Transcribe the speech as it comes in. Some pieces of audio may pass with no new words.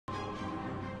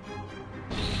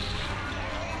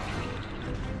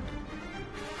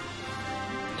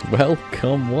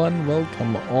Welcome one,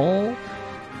 welcome all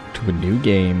to a new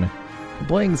game. I'm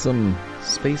playing some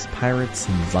Space Pirates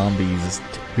and Zombies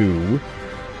 2.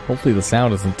 Hopefully the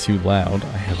sound isn't too loud.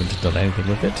 I haven't done anything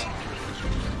with it.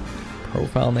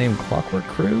 Profile name Clockwork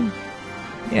Crew?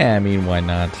 Yeah, I mean, why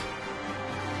not?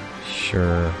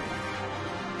 Sure.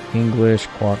 English,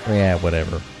 yeah,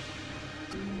 whatever.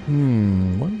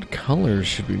 What colors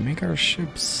should we make our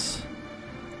ships?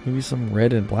 Maybe some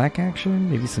red and black action?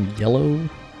 Maybe some yellow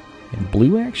and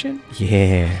blue action?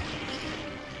 Yeah.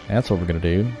 That's what we're gonna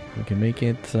do. We can make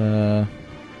it,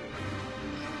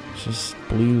 just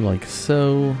blue like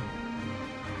so.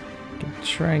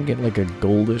 Try and get like a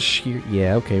goldish here.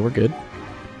 Yeah, okay, we're good.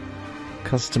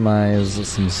 Customize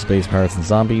some Space Pirates and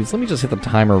Zombies. Let me just hit the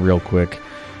timer real quick.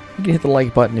 You can hit the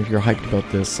like button if you're hyped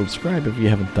about this. Subscribe if you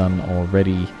haven't done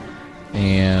already.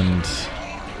 And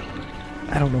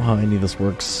I don't know how any of this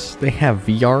works. They have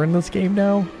VR in this game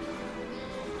now?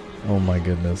 Oh my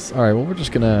goodness. Alright, well we're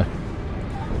just gonna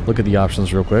look at the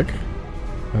options real quick.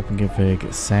 Weapon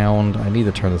config, sound. I need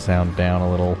to turn the sound down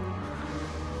a little.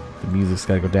 The music's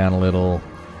gotta go down a little.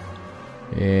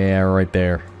 Yeah, right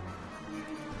there.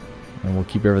 And we'll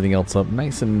keep everything else up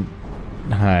nice and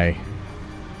high.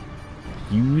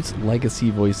 Use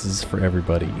legacy voices for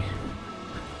everybody.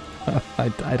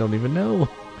 I don't even know.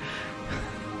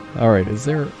 Alright, is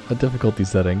there a difficulty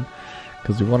setting?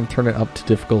 Because we want to turn it up to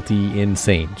difficulty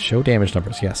insane. Show damage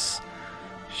numbers, yes.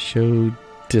 Show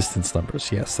distance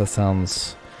numbers, yes. That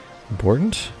sounds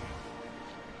important.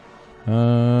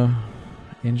 Engine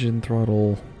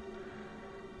throttle.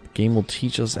 The game will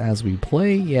teach us as we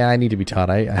play. Yeah, I need to be taught.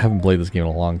 I haven't played this game in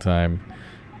a long time.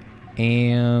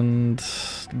 And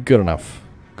good enough.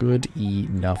 Good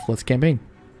enough. Let's campaign.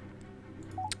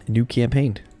 New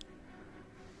campaign.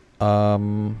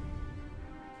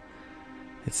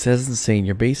 It says insane.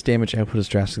 Your base damage output is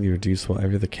drastically reduced while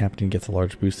every other captain gets a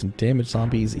large boost in damage.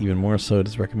 Zombies even more so. It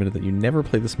is recommended that you never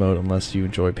play this mode unless you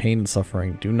enjoy pain and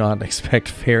suffering. Do not expect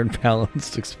fair and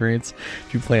balanced experience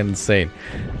if you play on insane.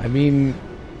 I mean,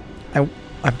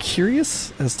 I'm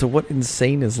curious as to what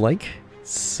insane is like.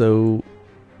 So,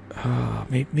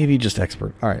 maybe just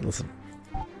expert. All right, listen.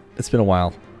 It's been a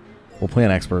while. We'll play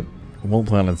on expert. We won't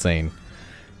play on insane.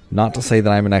 Not to say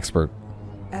that I'm an expert.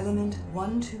 Element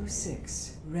 126.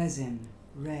 Resin.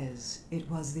 Res. It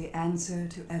was the answer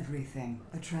to everything.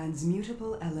 A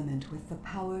transmutable element with the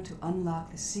power to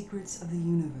unlock the secrets of the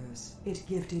universe. It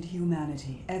gifted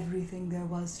humanity everything there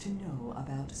was to know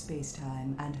about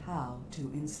space-time and how to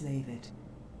enslave it.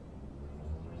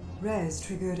 Res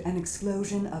triggered an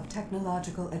explosion of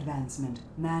technological advancement.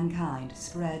 Mankind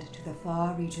spread to the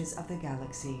far reaches of the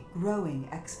galaxy, growing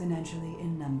exponentially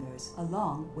in numbers,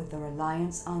 along with the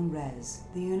reliance on Res.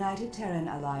 The United Terran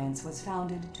Alliance was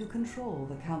founded to control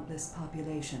the countless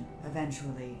population.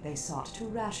 Eventually, they sought to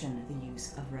ration the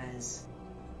use of Res.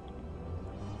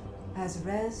 As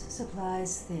Res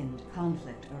supplies thinned,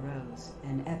 conflict arose.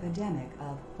 An epidemic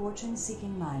of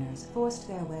fortune-seeking miners forced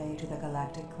their way to the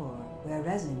galactic core, where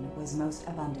resin was most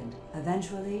abundant.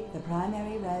 Eventually, the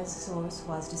primary Res source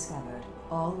was discovered.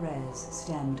 All Res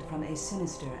stemmed from a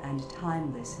sinister and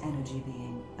timeless energy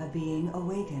being, a being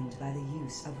awakened by the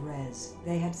use of Res.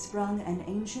 They had sprung an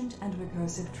ancient and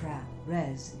recursive trap,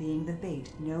 Res being the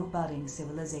bait no budding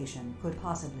civilization could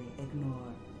possibly ignore.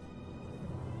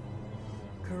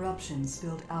 Corruption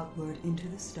spilled outward into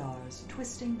the stars,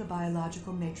 twisting the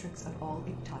biological matrix of all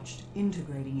it touched,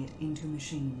 integrating it into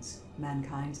machines.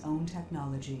 Mankind's own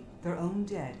technology, their own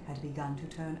dead, had begun to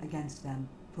turn against them.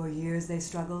 For years they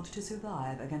struggled to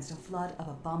survive against a flood of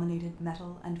abominated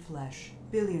metal and flesh.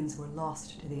 Billions were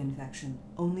lost to the infection,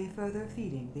 only further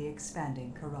feeding the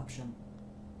expanding corruption.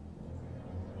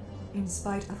 In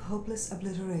spite of hopeless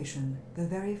obliteration, the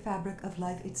very fabric of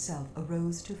life itself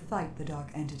arose to fight the dark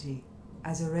entity.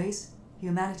 As a race,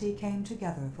 humanity came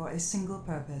together for a single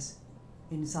purpose.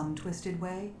 In some twisted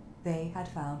way, they had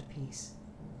found peace.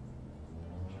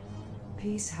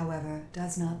 Peace, however,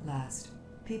 does not last.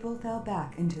 People fell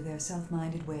back into their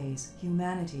self-minded ways.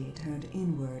 Humanity turned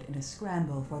inward in a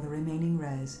scramble for the remaining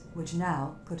Res, which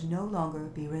now could no longer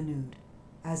be renewed.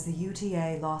 As the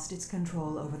UTA lost its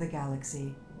control over the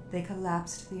galaxy, they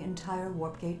collapsed the entire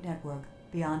Warpgate network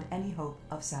beyond any hope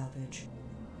of salvage.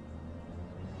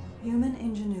 Human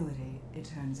ingenuity, it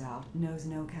turns out, knows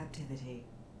no captivity.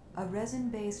 A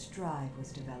resin-based drive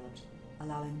was developed,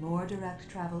 allowing more direct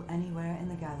travel anywhere in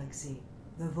the galaxy.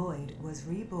 The Void was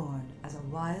reborn as a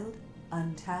wild,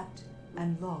 untapped,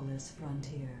 and lawless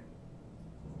frontier.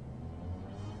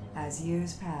 As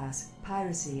years pass,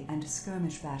 piracy and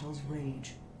skirmish battles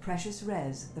rage. Precious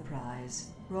res the prize.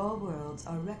 Raw worlds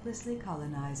are recklessly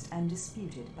colonized and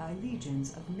disputed by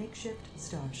legions of makeshift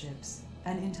starships.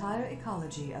 An entire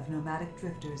ecology of nomadic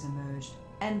drifters emerged,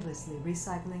 endlessly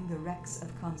recycling the wrecks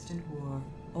of constant war.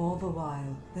 All the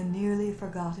while, the nearly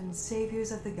forgotten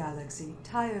saviors of the galaxy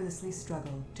tirelessly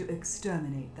struggle to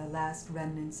exterminate the last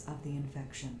remnants of the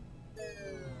infection.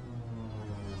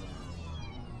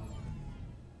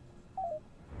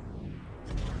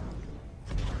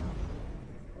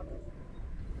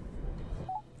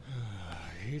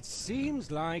 It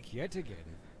seems like, yet again,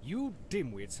 you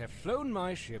dimwits have flown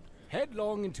my ship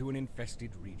headlong into an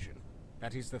infested region.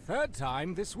 That is the third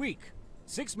time this week.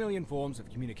 6 million forms of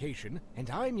communication, and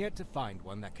I'm yet to find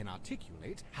one that can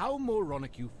articulate how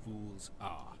moronic you fools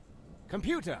are.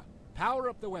 Computer, power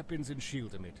up the weapons and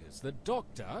shield emitters. The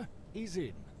doctor is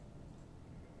in.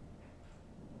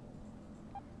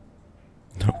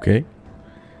 Okay.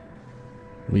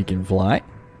 We can fly.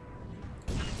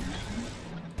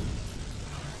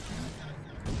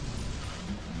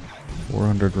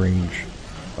 .400 range.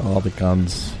 All the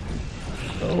guns.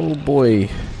 Oh boy.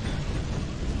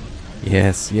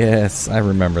 Yes, yes, I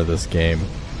remember this game.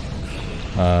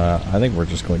 I think we're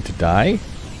just going to die.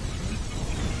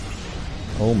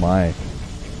 Oh my.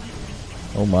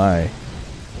 Oh my.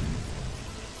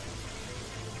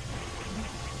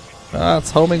 Ah,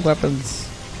 it's homing weapons.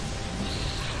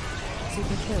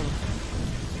 Super kill.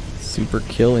 Super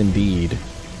kill indeed.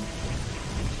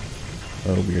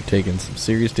 Oh, we are taking some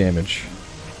serious damage.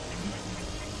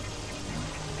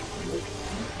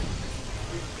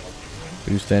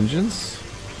 Boost engines.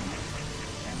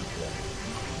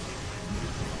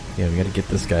 Yeah, we gotta get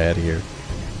this guy out of here.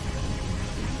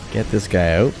 Get this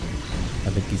guy out. I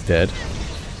think he's dead.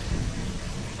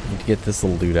 Need to get this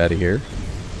little dude out of here.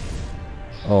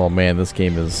 Oh man, this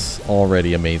game is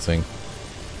already amazing.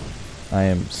 I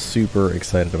am super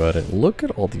excited about it. Look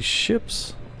at all these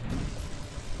ships.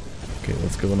 Okay,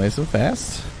 let's go nice and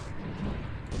fast.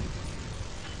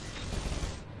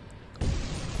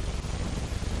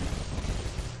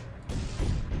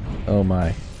 Oh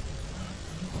my.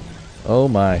 Oh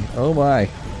my. Oh my.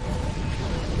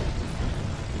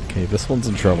 Okay, this one's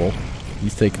in trouble.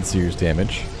 He's taking serious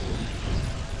damage.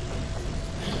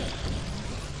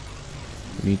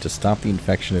 We need to stop the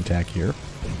infection attack here.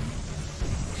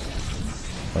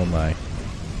 Oh my.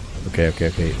 Okay, okay,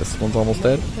 okay. This one's almost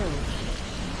dead.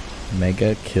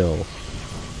 Mega kill.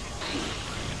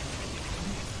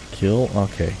 Kill?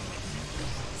 Okay.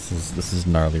 This is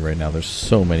gnarly right now. There's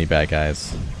so many bad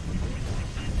guys.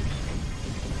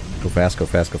 Go fast, go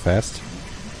fast, go fast.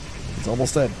 He's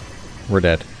almost dead. We're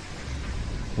dead.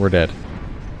 We're dead.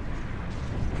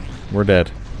 We're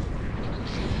dead.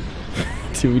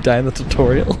 Did we die in the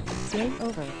tutorial? Game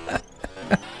over.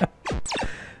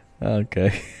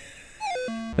 Okay.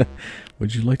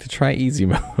 Would you like to try easy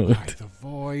mode? By the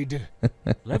void.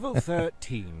 Level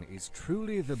 13 is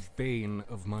truly the bane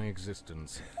of my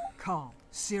existence. Carl,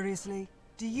 seriously?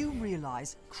 Do you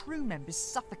realize crew members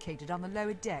suffocated on the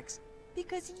lower decks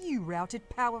because you routed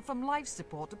power from life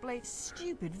support to play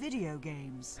stupid video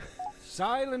games?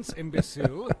 Silence,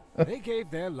 imbecile. They gave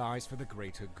their lives for the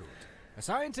greater good. A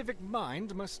scientific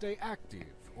mind must stay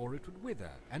active, or it would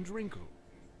wither and wrinkle.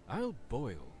 I'll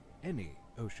boil any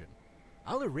ocean.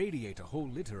 I'll irradiate a whole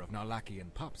litter of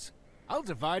Narlakian pups. I'll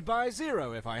divide by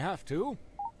 0 if I have to.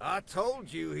 I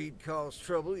told you he'd cause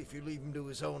trouble if you leave him to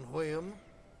his own whim.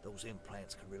 Those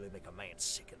implants can really make a man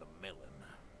sick in the melon.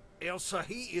 Elsa,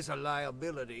 he is a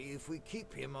liability if we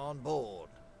keep him on board.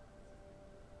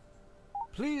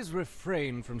 Please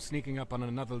refrain from sneaking up on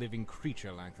another living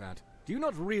creature like that. Do you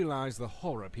not realize the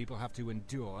horror people have to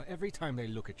endure every time they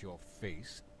look at your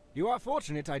face? You are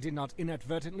fortunate I did not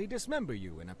inadvertently dismember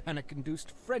you in a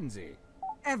panic-induced frenzy.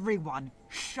 Everyone,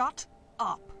 shut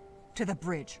up! To the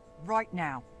bridge, right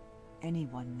now.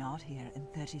 Anyone not here in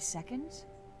 30 seconds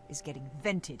is getting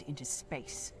vented into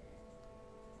space.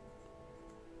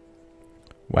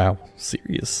 Wow,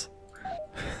 serious.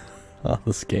 Oh,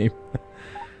 this game.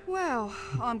 Well,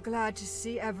 I'm glad to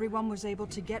see everyone was able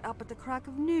to get up at the crack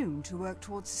of noon to work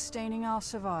towards sustaining our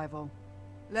survival.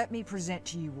 Let me present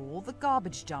to you all the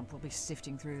garbage dump we'll be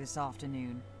sifting through this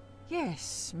afternoon.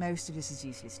 Yes, most of this is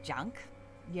useless junk.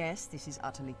 Yes, this is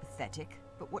utterly pathetic,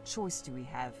 but what choice do we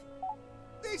have?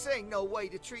 This ain't no way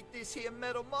to treat this here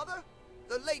metal mother.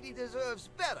 The lady deserves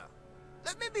better.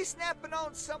 Let me be snapping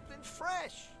on something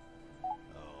fresh.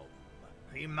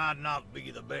 He might not be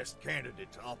the best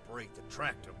candidate to operate the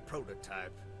tractor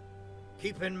prototype.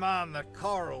 Keep in mind that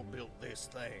Carl built this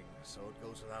thing, so it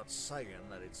goes without saying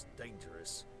that it's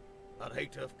dangerous. I'd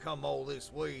hate to have come all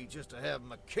this way just to have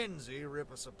Mackenzie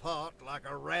rip us apart like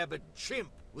a rabid chimp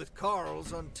with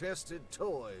Carl's untested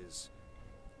toys.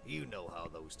 You know how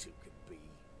those two can be.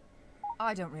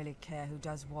 I don't really care who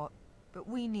does what, but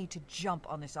we need to jump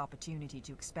on this opportunity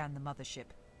to expand the mothership.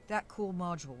 That core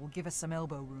module will give us some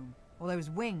elbow room, or those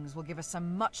wings will give us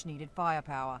some much-needed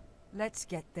firepower. Let's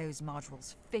get those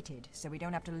modules fitted so we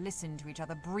don't have to listen to each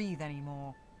other breathe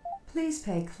anymore. Please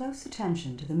pay close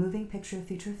attention to the moving picture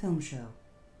feature film show.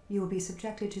 You will be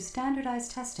subjected to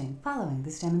standardized testing following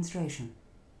this demonstration.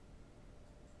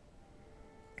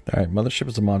 Alright, mothership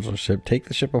is a modular ship. Take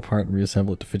the ship apart and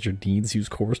reassemble it to fit your needs. Use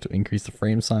cores to increase the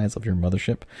frame size of your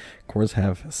mothership. Cores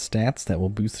have stats that will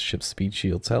boost the ship's speed,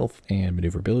 shields, health, and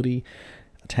maneuverability.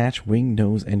 Attach wing,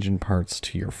 nose, engine parts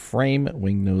to your frame.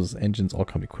 Wing, nose, engines all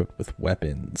come equipped with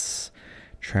weapons.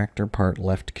 Tractor part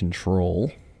left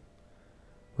control.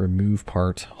 Remove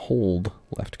part, hold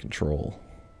left control.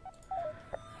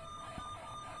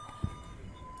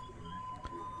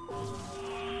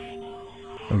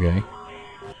 Okay.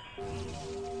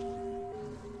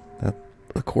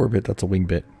 A core bit, that's a wing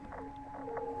bit.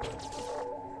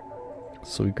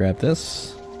 So we grab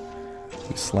this.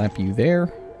 We slap you there.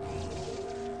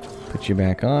 Put you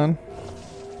back on.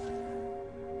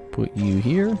 Put you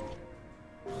here.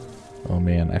 Oh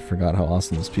man, I forgot how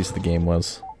awesome this piece of the game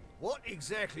was. What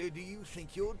exactly do you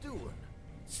think you're doing?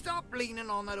 Stop leaning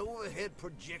on that overhead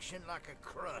projection like a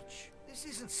crutch. This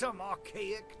isn't some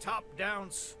archaic, top-down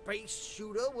space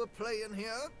shooter we're playing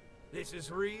here. This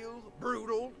is real,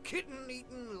 brutal,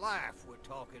 kitten-eating life we're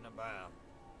talking about.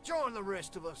 Join the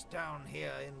rest of us down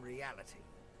here in reality.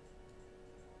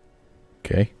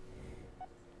 Okay.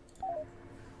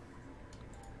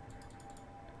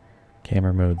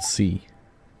 Camera mode C.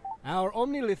 Our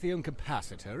omnilithium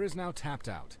capacitor is now tapped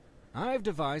out. I've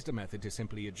devised a method to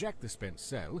simply eject the spent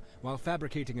cell while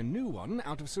fabricating a new one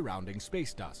out of surrounding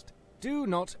space dust. Do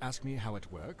not ask me how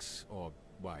it works, or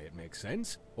why it makes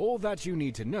sense. All that you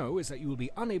need to know is that you will be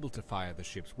unable to fire the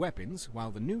ship's weapons while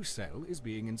the new cell is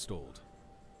being installed.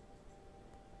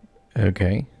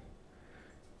 Okay.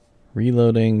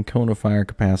 Reloading, cone of fire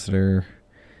capacitor,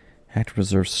 active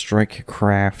reserve strike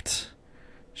craft,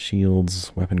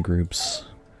 shields, weapon groups.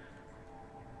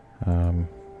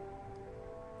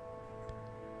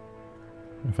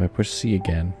 If I push C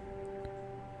again,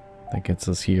 that gets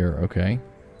us here. Okay.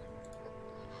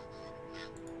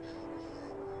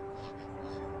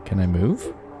 Can I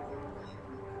move?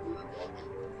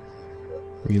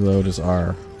 Reload is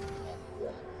R.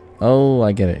 Oh,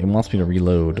 I get it. It wants me to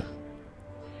reload.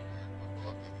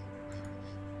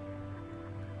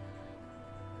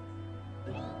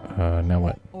 Now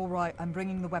what? Alright, I'm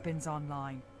bringing the weapons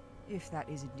online. If that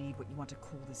is indeed what you want to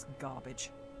call this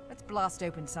garbage. Let's blast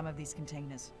open some of these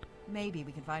containers. Maybe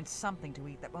we can find something to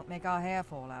eat that won't make our hair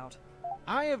fall out.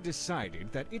 I have decided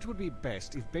that it would be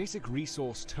best if basic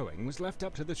resource towing was left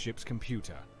up to the ship's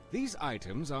computer. These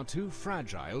items are too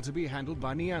fragile to be handled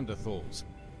by Neanderthals.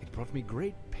 It brought me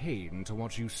great pain to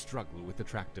watch you struggle with the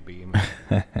tractor beam.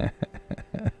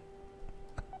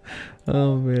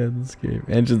 Oh man, this game.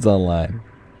 Engines online.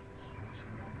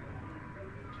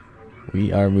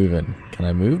 We are moving. Can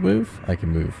I move? I can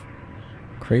move.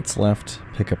 Crates left,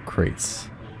 pick up crates.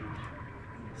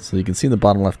 So you can see in the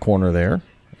bottom left corner there.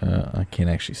 I can't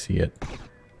actually see it.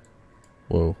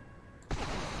 Whoa.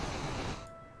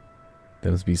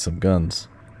 There must be some guns.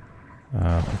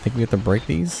 I think we have to break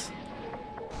these.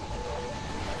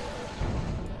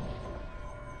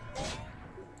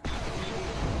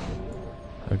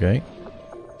 Okay.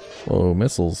 Whoa,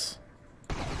 missiles.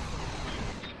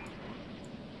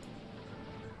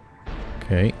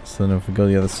 Okay, so then if we go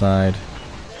to the other side,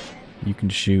 you can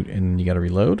shoot and you gotta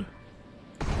reload.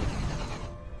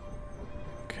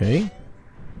 Okay.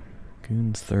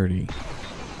 Goons 30.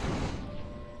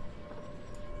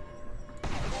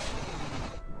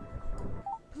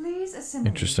 Please assemble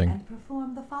Interesting. and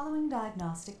perform the following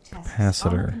diagnostic tests Capacitor.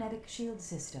 on the kinetic shield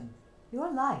system. Your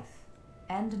life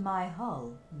and my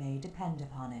hull may depend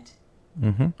upon it.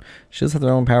 Shields have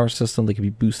their own power system. They can be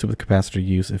boosted with capacitor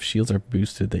use. If shields are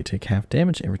boosted, they take half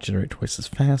damage and regenerate twice as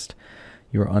fast.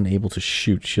 You are unable to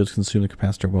shoot. Shields consume the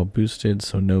capacitor while boosted,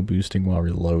 so no boosting while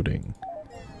reloading.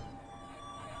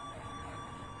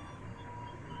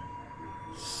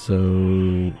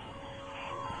 So,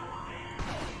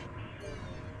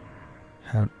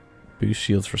 how boost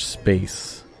shields for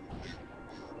space?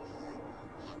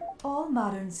 All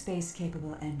modern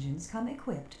space-capable engines come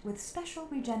equipped with special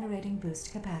regenerating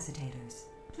boost capacitors.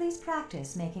 Please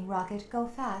practice making rocket go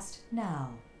fast now.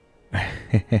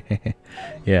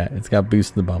 Yeah, it's got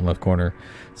boost in the bottom left corner.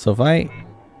 So if I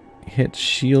hit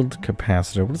shield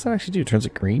capacitor. What does that actually do? It turns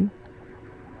it green?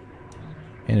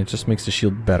 And it just makes the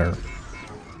shield better.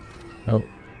 Oh,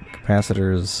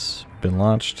 capacitor has been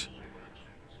launched.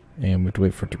 And we have to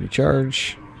wait for it to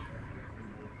recharge.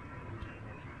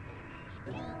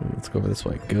 Let's go over this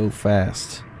way. Go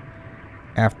fast.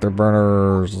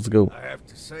 Afterburners. Let's go. I have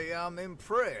to say I'm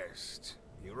impressed.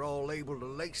 You're all able to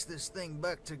lace this thing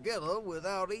back together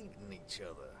without eating each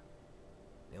other.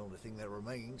 The only thing that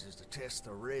remains is to test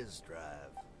the res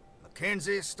drive.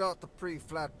 Mackenzie, start the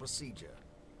pre-flight procedure.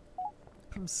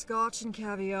 From scotch and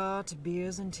caviar to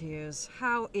beers and tears,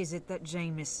 how is it that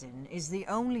Jameson is the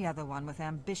only other one with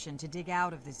ambition to dig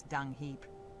out of this dung heap?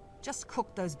 Just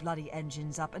cook those bloody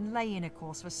engines up and lay in a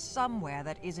course for somewhere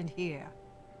that isn't here.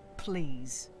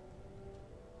 Please.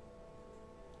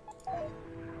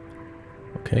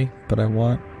 Okay, but I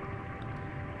want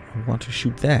to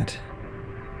shoot that.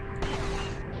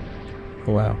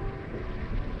 Oh, wow.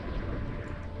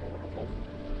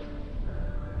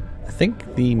 I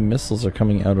think the missiles are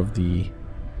coming out of the...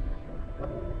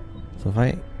 So if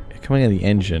I... coming out of the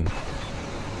engine.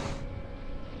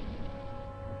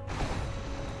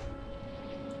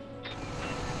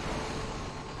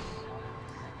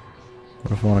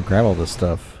 What if I want to grab all this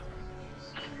stuff?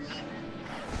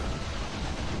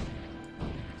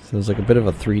 So there's like a bit of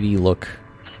a 3D look.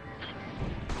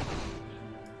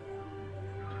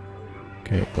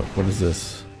 Okay, what is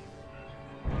this?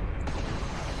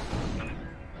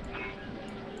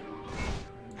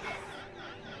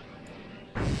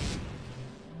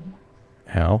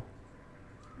 How?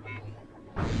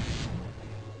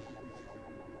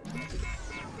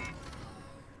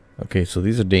 Okay, so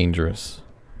these are dangerous.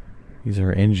 These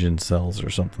are engine cells or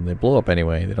something. They blow up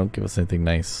anyway. They don't give us anything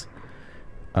nice.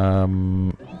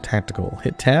 Tactical.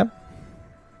 Hit tab.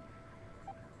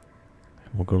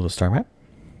 We'll go to the star map.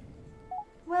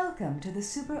 Welcome to the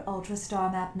Super Ultra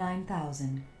Star Map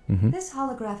 9000. This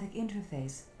holographic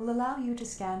interface will allow you to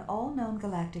scan all known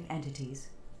galactic entities,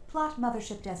 plot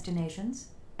mothership destinations,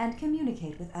 and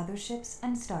communicate with other ships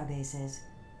and starbases.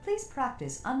 Please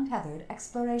practice untethered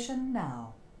exploration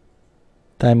now.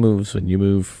 Time moves when you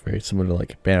move, very similar to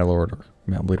like Bannerlord or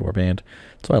Mountain Blade Warband.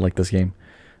 That's why I like this game.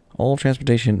 All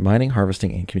transportation, mining,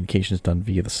 harvesting, and communication is done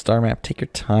via the star map. Take your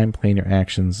time, plan your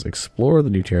actions, explore the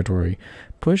new territory,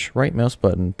 push right mouse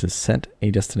button to set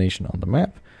a destination on the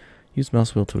map. Use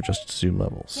mouse wheel to adjust zoom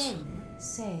levels. Game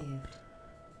saved.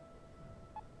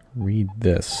 Read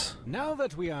this. Now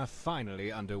that we are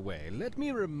finally underway, let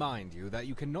me remind you that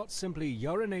you cannot simply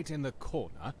urinate in the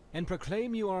corner and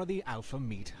proclaim you are the alpha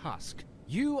meat husk.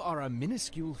 You are a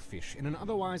minuscule fish in an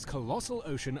otherwise colossal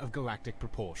ocean of galactic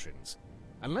proportions.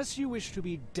 Unless you wish to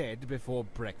be dead before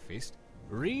breakfast,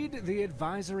 read the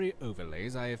advisory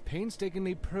overlays I have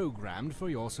painstakingly programmed for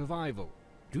your survival.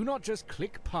 Do not just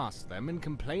click past them and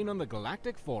complain on the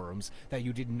galactic forums that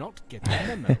you did not get the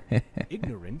memo.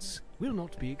 Ignorance will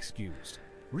not be excused.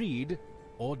 Read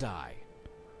or die.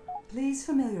 Please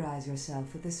familiarize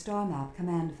yourself with the star map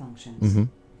command functions.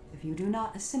 If you do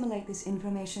not assimilate this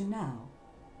information now,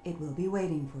 it will be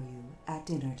waiting for you at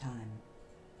dinner time.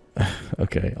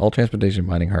 Okay, all transportation,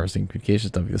 mining, harvesting,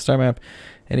 communications done via the star map.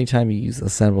 Anytime you use the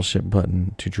Sandbox ship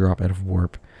button to drop out of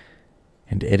warp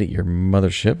and edit your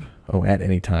mothership, at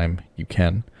any time you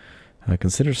can.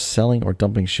 Consider selling or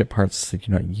dumping ship parts that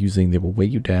you're not using. They will weigh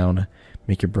you down,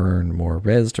 make you burn more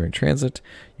res during transit.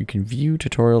 You can view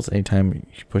tutorials anytime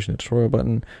you push the tutorial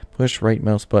button. Push right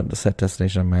mouse button to set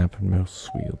destination on map and mouse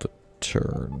wheel to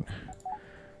turn.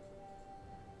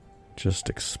 Just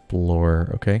explore,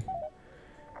 okay.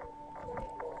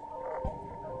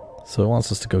 So it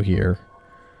wants us to go here.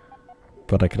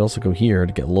 But I could also go here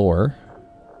to get lore.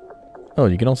 Oh,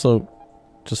 you can also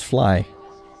just fly.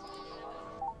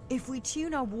 If we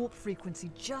tune our warp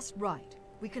frequency just right,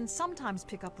 we can sometimes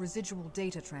pick up residual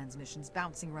data transmissions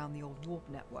bouncing around the old warp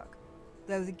network.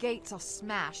 Though the gates are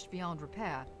smashed beyond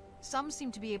repair, some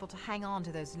seem to be able to hang on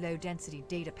to those low-density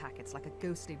data packets like a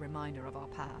ghostly reminder of our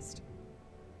past.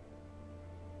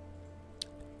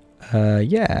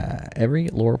 Yeah. Every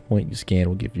lore point you scan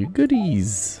will give you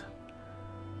goodies.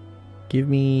 Give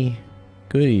me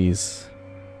goodies.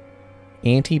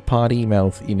 Anti-potty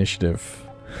mouth initiative.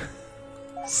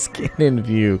 Scan and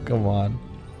view. Come on.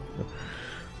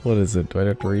 What is it? Do I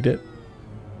have to read it?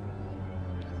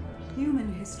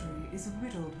 Human history is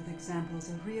riddled with examples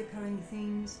of reoccurring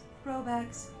themes,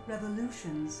 throwbacks,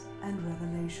 revolutions, and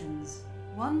revelations.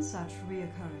 One such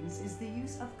reoccurrence is the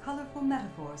use of colorful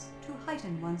metaphors to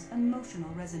heighten one's emotional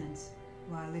resonance.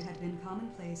 While it had been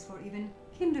commonplace for even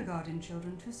kindergarten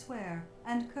children to swear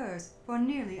and curse for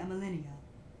nearly a millennia,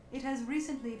 it has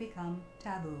recently become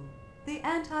taboo. The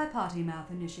Anti-Potty Mouth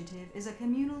Initiative is a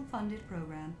communal-funded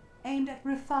program aimed at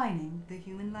refining the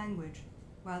human language,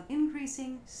 while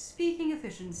increasing speaking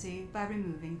efficiency by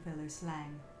removing filler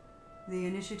slang. The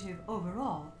initiative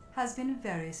overall has been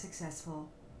very successful,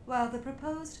 while the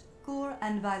proposed gore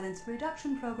and violence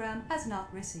reduction program has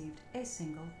not received a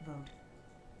single vote.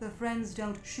 The Friends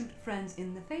Don't Shoot Friends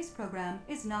in the Face program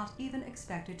is not even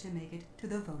expected to make it to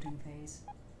the voting phase.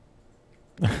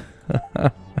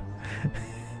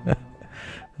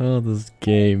 Oh, this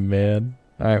game, man.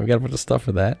 Alright, we got a bunch of stuff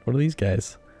for that. What are these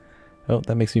guys? Oh,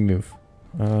 that makes me move.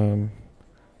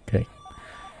 Okay.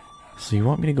 So you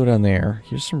want me to go down there.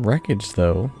 Here's some wreckage,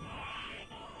 though.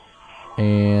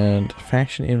 And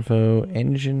faction info,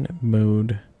 engine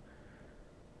mode.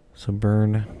 So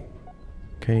burn.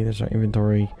 Okay, there's our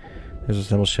inventory. There's a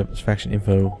double ship. There's faction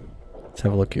info. Let's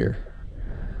have a look here.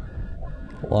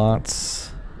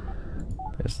 Lots.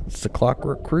 It's the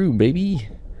Clockwork Crew, baby.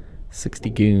 60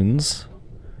 goons.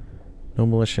 No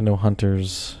militia, no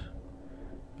hunters.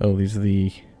 Oh, these are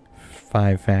the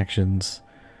 5 factions.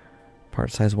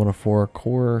 Part size 1 of 4,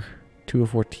 core 2 of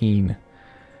 14.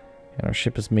 And our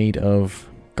ship is made of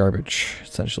garbage,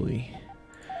 essentially.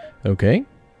 Okay.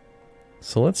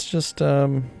 So let's just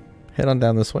head on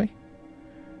down this way.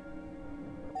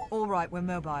 All right, we're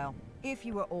mobile. If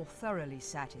you are all thoroughly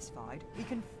satisfied, we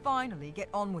can finally get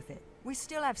on with it. We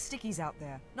still have stickies out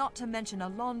there, not to mention a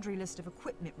laundry list of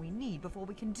equipment we need before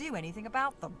we can do anything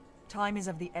about them. Time is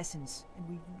of the essence, and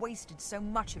we've wasted so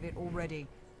much of it already.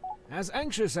 As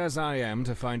anxious as I am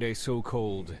to find a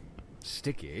so-called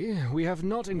sticky, we have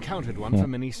not encountered one for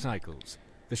many cycles.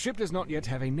 The ship does not yet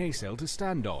have a nacelle to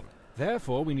stand on.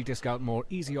 Therefore, we need to scout more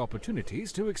easy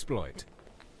opportunities to exploit.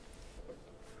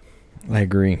 I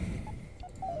agree.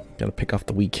 Gotta pick off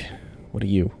the weak. What are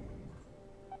you?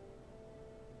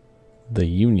 The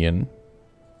Union.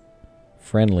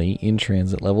 Friendly, in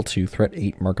transit, level 2, threat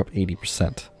 8, markup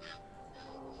 80%.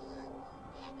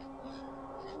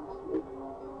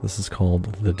 This is called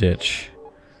the Ditch.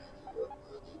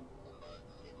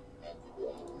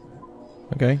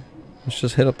 Okay, let's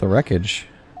just hit up the wreckage.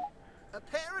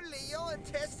 Apparently your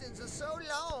intestines are so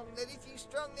long that if you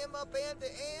strung them up end to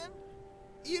end,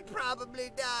 you'd probably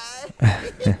die.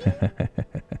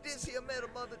 This here metal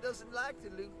mother doesn't like to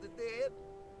loot the dead.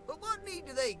 But what need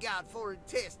do they got for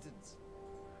intestines?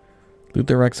 Loot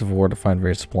the wrecks of war to find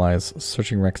various supplies.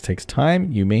 Searching wrecks takes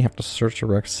time. You may have to search the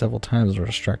wrecks several times or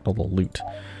extract all the loot.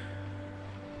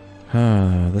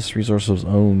 This resource was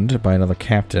owned by another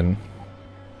captain.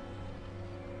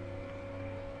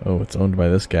 Oh, it's owned by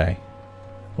this guy.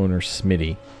 Owner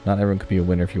Smitty. Not everyone could be a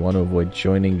winner. If you want to avoid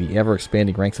joining the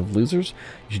ever-expanding ranks of losers,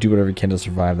 you should do whatever you can to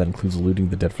survive. That includes looting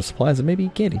the dead for supplies and maybe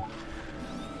candy.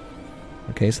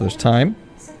 Okay, so there's time.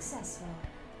 Successful.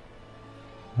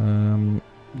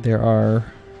 There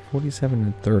are 47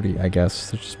 and 30, I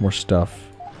guess. There's just more stuff.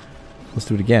 Let's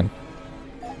do it again.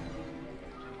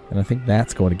 And I think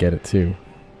that's going to get it too.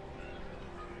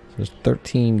 So there's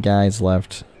 13 guys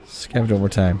left. Scavenge one more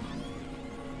time.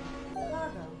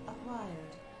 Cargo acquired.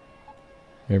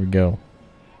 There we go.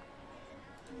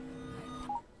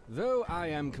 Though I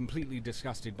am completely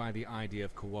disgusted by the idea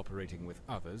of cooperating with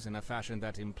others in a fashion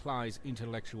that implies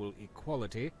intellectual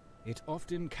equality, it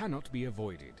often cannot be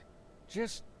avoided.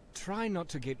 Just try not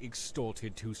to get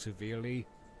extorted too severely.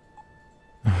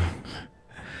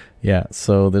 Yeah,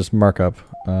 so there's markup.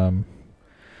 Home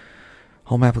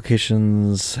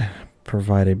applications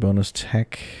provide a bonus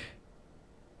tech.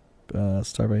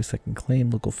 Starbase that can claim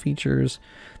local features.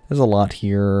 There's a lot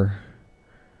here.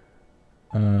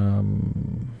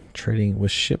 Trading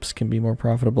with ships can be more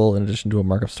profitable. In addition to a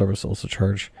markup, Starbase also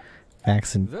charge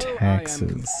tax and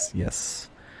taxes. Yes.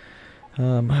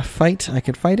 Fight. I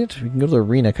can fight it. We can go to the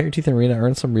arena. Cut your teeth in the arena.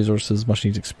 Earn some resources. Much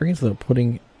needs experience without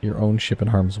putting your own ship in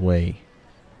harm's way.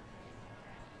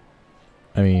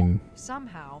 I mean...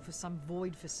 Somehow, for some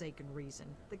void-forsaken reason,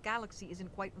 the galaxy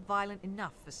isn't quite violent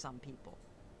enough for some people.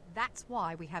 That's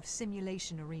why we have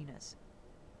simulation arenas.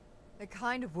 They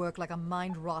kind of work like a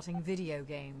mind-rotting video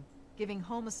game, giving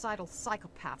homicidal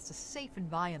psychopaths a safe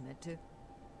environment to...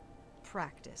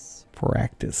 practice.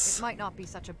 It might not be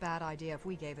such a bad idea if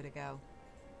we gave it a go.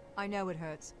 I know it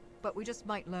hurts, but we just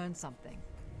might learn something,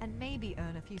 and maybe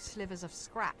earn a few slivers of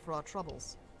scrap for our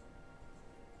troubles.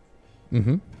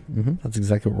 That's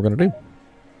exactly what we're gonna do.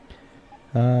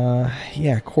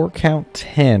 Yeah, core count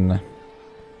 10.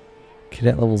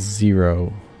 Cadet level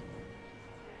 0.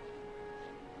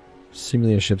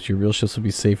 Simulator ships. Your real ships will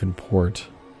be safe in port.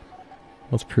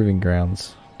 What's proving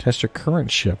grounds? Test your current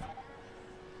ship.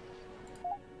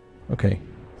 Okay.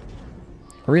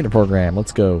 Arena program.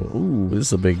 Let's go. Ooh, this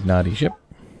is a big naughty ship.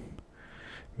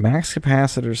 Max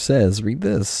Capacitor says, read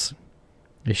this.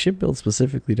 A ship built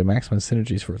specifically to maximize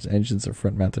synergies for its engines and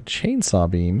front-mounted chainsaw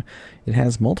beam. It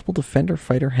has multiple defender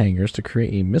fighter hangars to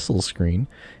create a missile screen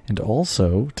and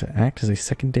also to act as a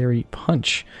secondary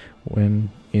punch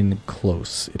when in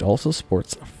close. It also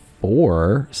sports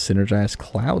 4 synergized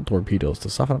cloud torpedoes to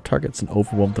soften up targets and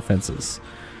overwhelm defenses.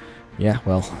 Yeah,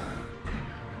 well,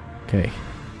 okay.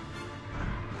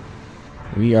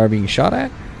 We are being shot at?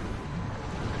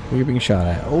 We're being shot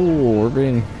at. Oh, we're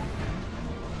being...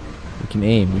 We can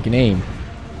aim, we can aim.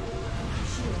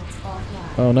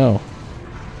 Oh no.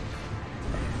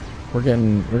 We're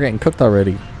getting cooked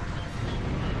already.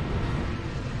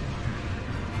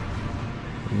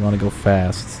 We want to go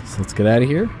fast. So let's get out of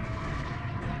here.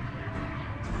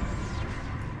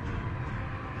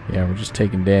 Yeah, we're just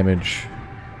taking damage.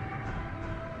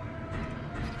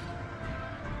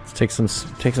 Let's take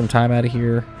some time out of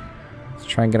here. Let's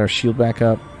try and get our shield back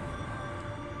up.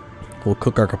 We'll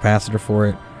cook our capacitor for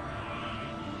it.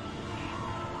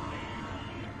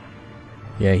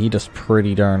 Yeah, he does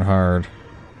pretty darn hard.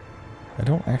 I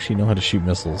don't actually know how to shoot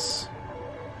missiles.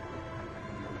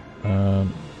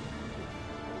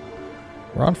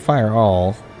 We're on fire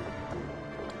all.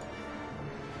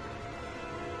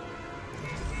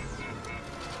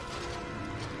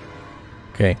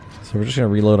 Okay, so we're just going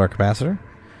to reload our capacitor,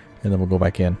 and then we'll go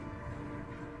back in.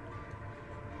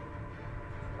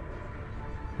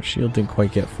 Our shield didn't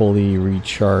quite get fully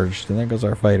recharged, and there goes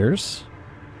our fighters.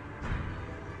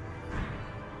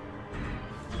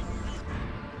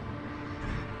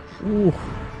 Ooh.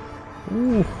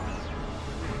 Ooh.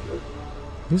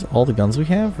 These are all the guns we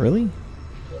have? Really?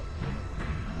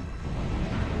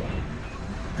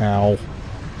 Ow.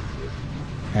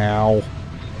 Ow.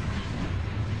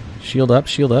 Shield up,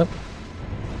 shield up.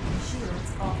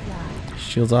 Shields offline.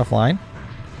 Shields offline.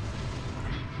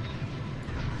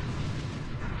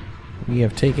 We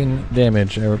have taken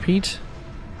damage. I repeat.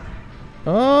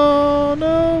 Oh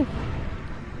no!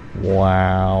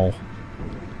 Wow.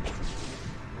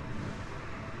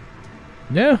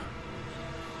 No.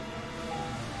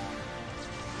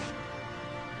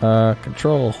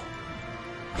 Control.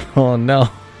 Oh no.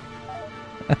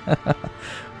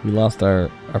 We lost our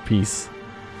piece.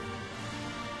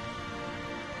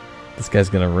 This guy's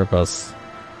gonna rip us.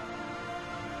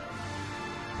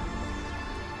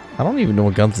 I don't even know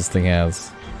what guns this thing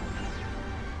has.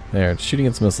 There, it's shooting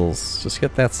its missiles. Just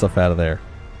get that stuff out of there.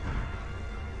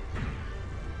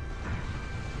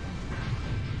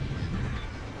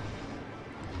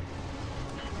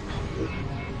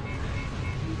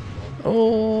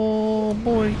 Oh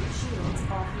boy.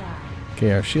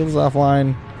 Okay, our shield's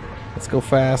offline. Let's go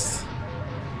fast.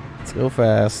 Let's go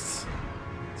fast.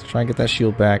 Let's try and get that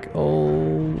shield back.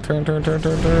 Oh, turn.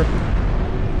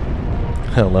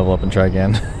 Level up and try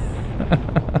again.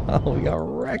 Oh, we got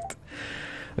wrecked.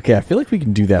 Okay, I feel like we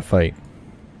can do that fight.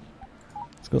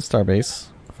 Let's go to Starbase.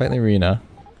 Fight in the arena.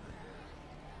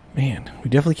 Man, we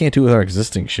definitely can't do it with our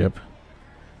existing ship.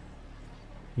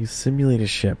 You simulate a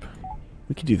ship.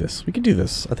 We can do this. We can do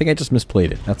this. I think I just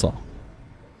misplayed it. That's all.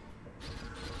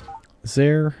 Is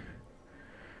there...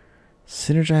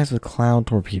 Synergize with cloud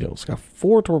torpedoes. Got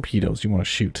 4 torpedoes you want to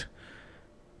shoot.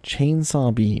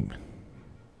 Chainsaw beam.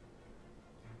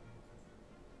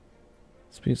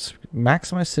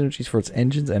 Maximize synergies for its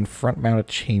engines and front-mounted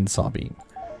chainsaw beam.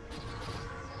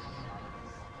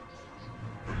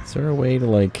 Is there a way to,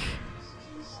 like...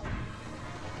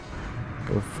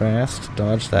 go fast?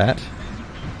 Dodge that.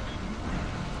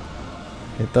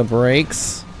 Hit the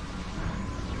brakes.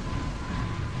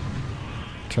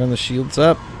 Turn the shields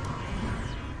up.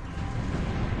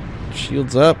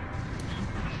 Shields up.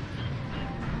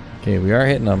 Okay, we are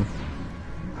hitting them.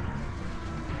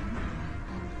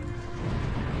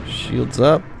 Shields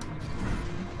up.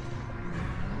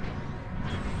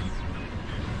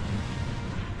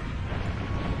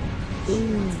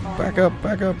 Ooh, back up,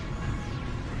 back up.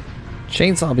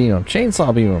 Chainsaw beam him,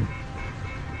 chainsaw beam him.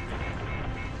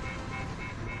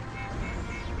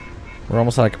 We're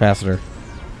almost out of capacitor.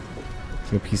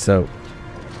 Let's go peace out.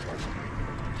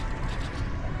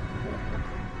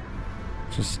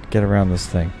 Just get around this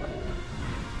thing.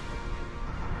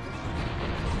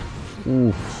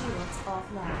 Oof.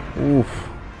 Oof.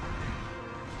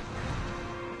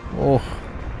 Oh.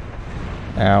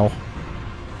 Ow.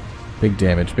 Big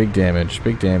damage, big damage,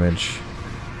 big damage.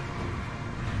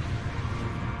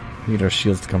 We need our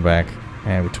shields to come back.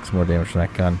 And we took some more damage from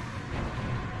that gun.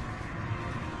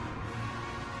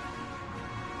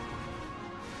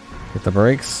 Hit the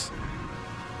brakes.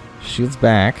 Shields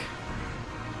back.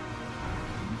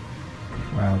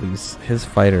 Wow, his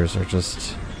fighters are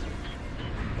just...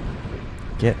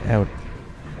 Get out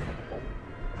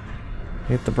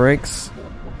Hit the brakes.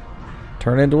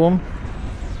 Turn into him.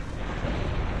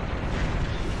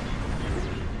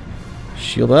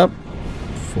 Shield up.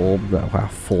 Wow,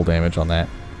 full damage on that.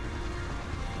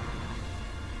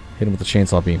 Hit him with the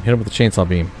chainsaw beam. Hit him with the chainsaw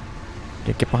beam.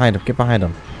 Get behind him. Get behind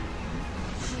him.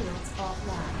 Shields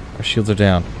offline. Our shields are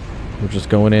down. We're just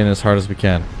going in as hard as we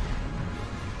can.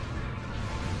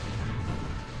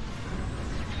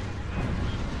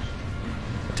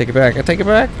 I take it back. I take it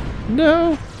back.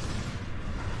 No.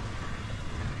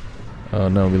 Oh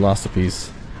no, we lost a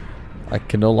piece. I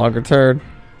can no longer turn.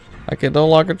 I can no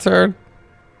longer turn.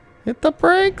 Hit the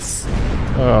brakes.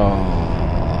 Oh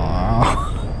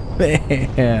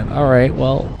man. Alright,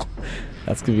 well,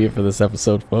 that's gonna be it for this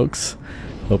episode, folks.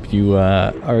 Hope you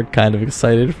are kind of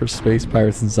excited for Space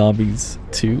Pirates and Zombies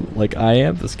 2 like I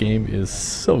am. This game is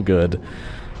so good.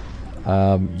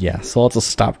 Yeah, so I'll just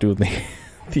stop doing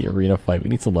the arena fight. We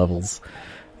need some levels.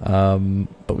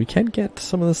 But we can get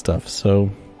some of this stuff.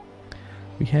 So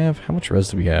we have, how much res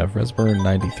do we have? Res burn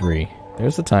 93.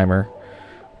 There's the timer.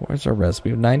 Where's our res?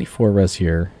 We have 94 res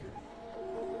here.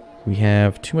 We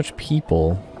have too much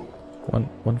people.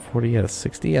 140 out of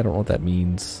 60? I don't know what that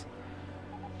means.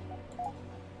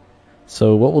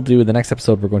 So what we'll do in the next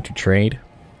episode, we're going to trade.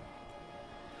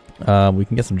 We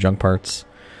can get some junk parts.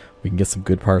 We can get some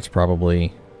good parts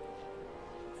probably.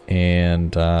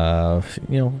 And,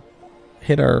 you know,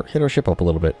 hit our ship up a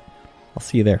little bit. I'll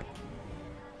see you there.